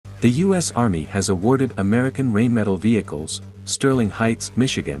The U.S. Army has awarded American Rheinmetall Vehicles, Sterling Heights,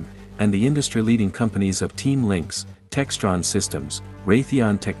 Michigan, and the industry-leading companies of Team Lynx, Textron Systems,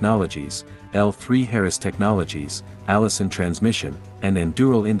 Raytheon Technologies, L3Harris Technologies, Allison Transmission, and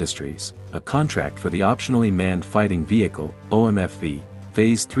Endural Industries, a contract for the Optionally Manned Fighting Vehicle, OMFV,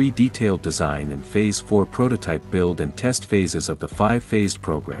 Phase 3 detailed design and Phase 4 prototype build and test phases of the 5-phased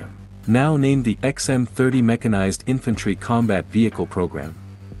program, now named the XM30 Mechanized Infantry Combat Vehicle Program.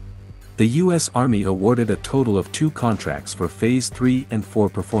 The U.S. Army awarded a total of 2 contracts for Phase 3 and 4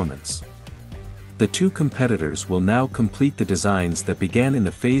 performance. The 2 competitors will now complete the designs that began in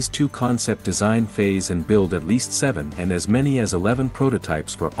the Phase 2 concept design phase and build at least 7 and as many as 11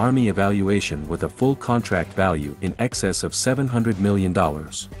 prototypes for Army evaluation with a full contract value in excess of $700 million.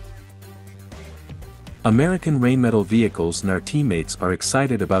 American Rheinmetall Vehicles and our teammates are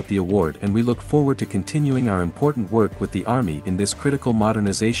excited about the award, and we look forward to continuing our important work with the Army in this critical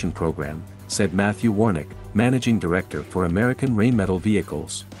modernization program, said Matthew Warnick, Managing Director for American Rheinmetall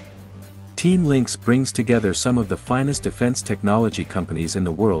Vehicles. Team Lynx brings together some of the finest defense technology companies in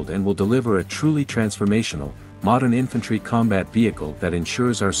the world and will deliver a truly transformational, modern infantry combat vehicle that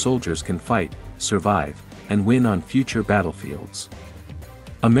ensures our soldiers can fight, survive, and win on future battlefields.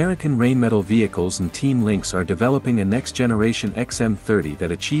 American Rheinmetall Vehicles and Team Lynx are developing a next-generation XM30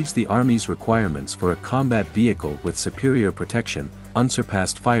 that achieves the Army's requirements for a combat vehicle with superior protection,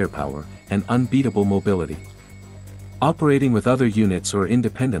 unsurpassed firepower, and unbeatable mobility. Operating with other units or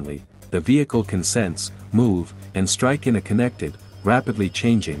independently, the vehicle can sense, move, and strike in a connected, rapidly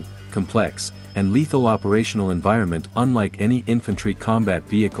changing, complex, and lethal operational environment unlike any infantry combat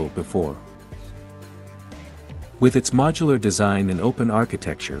vehicle before. With its modular design and open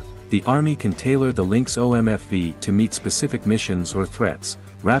architecture, the Army can tailor the Lynx OMFV to meet specific missions or threats,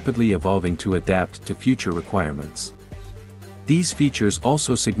 rapidly evolving to adapt to future requirements. These features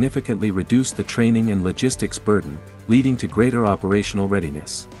also significantly reduce the training and logistics burden, leading to greater operational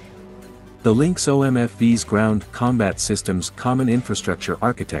readiness. The Lynx OMFV's Ground Combat Systems Common Infrastructure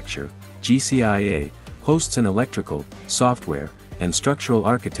Architecture, GCIA, hosts an electrical, software, and structural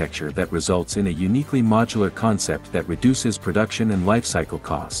architecture that results in a uniquely modular concept that reduces production and lifecycle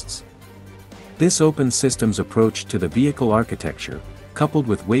costs. This open systems approach to the vehicle architecture, coupled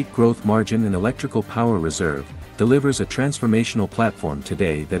with weight growth margin and electrical power reserve, delivers a transformational platform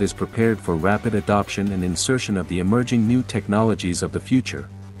today that is prepared for rapid adoption and insertion of the emerging new technologies of the future,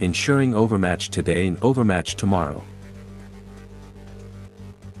 ensuring overmatch today and overmatch tomorrow.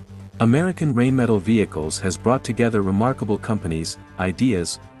 American Rheinmetall Vehicles has brought together remarkable companies,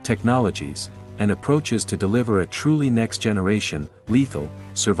 ideas, technologies, and approaches to deliver a truly next-generation, lethal,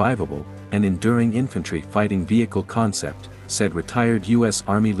 survivable, and enduring infantry fighting vehicle concept, said retired U.S.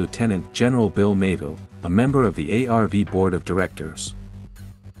 Army Lieutenant General Bill Mayville, a member of the ARV Board of Directors.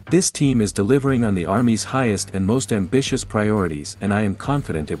 This team is delivering on the Army's highest and most ambitious priorities, and I am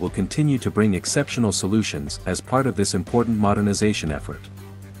confident it will continue to bring exceptional solutions as part of this important modernization effort.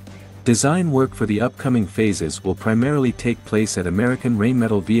 Design work for the upcoming phases will primarily take place at American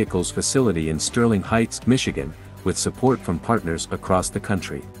Rheinmetall Vehicles facility in Sterling Heights, Michigan, with support from partners across the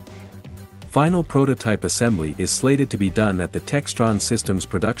country. Final prototype assembly is slated to be done at the Textron Systems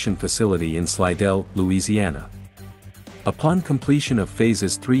production facility in Slidell, Louisiana. Upon completion of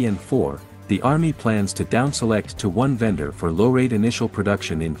phases 3 and 4, the Army plans to downselect to one vendor for low-rate initial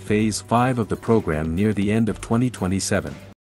production in Phase 5 of the program near the end of 2027.